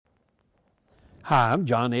Hi, I'm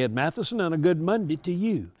John Ed Matheson, and a good Monday to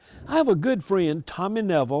you. I have a good friend, Tommy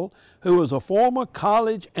Neville, who was a former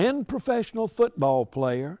college and professional football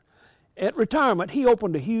player. At retirement, he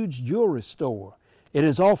opened a huge jewelry store. It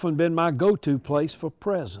has often been my go-to place for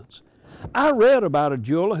presents. I read about a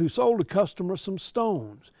jeweler who sold a customer some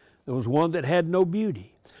stones. There was one that had no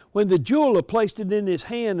beauty. When the jeweler placed it in his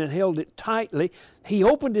hand and held it tightly, he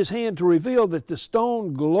opened his hand to reveal that the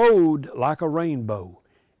stone glowed like a rainbow.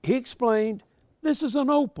 He explained, "This is an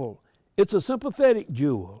opal. It's a sympathetic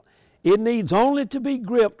jewel. It needs only to be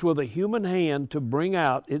gripped with a human hand to bring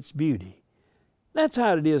out its beauty." That's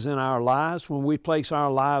how it is in our lives when we place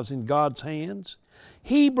our lives in God's hands.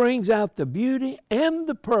 He brings out the beauty and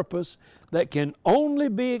the purpose that can only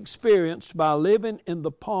be experienced by living in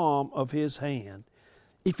the palm of His hand.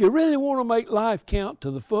 If you really want to make life count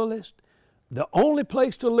to the fullest, the only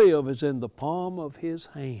place to live is in the palm of His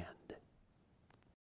hand.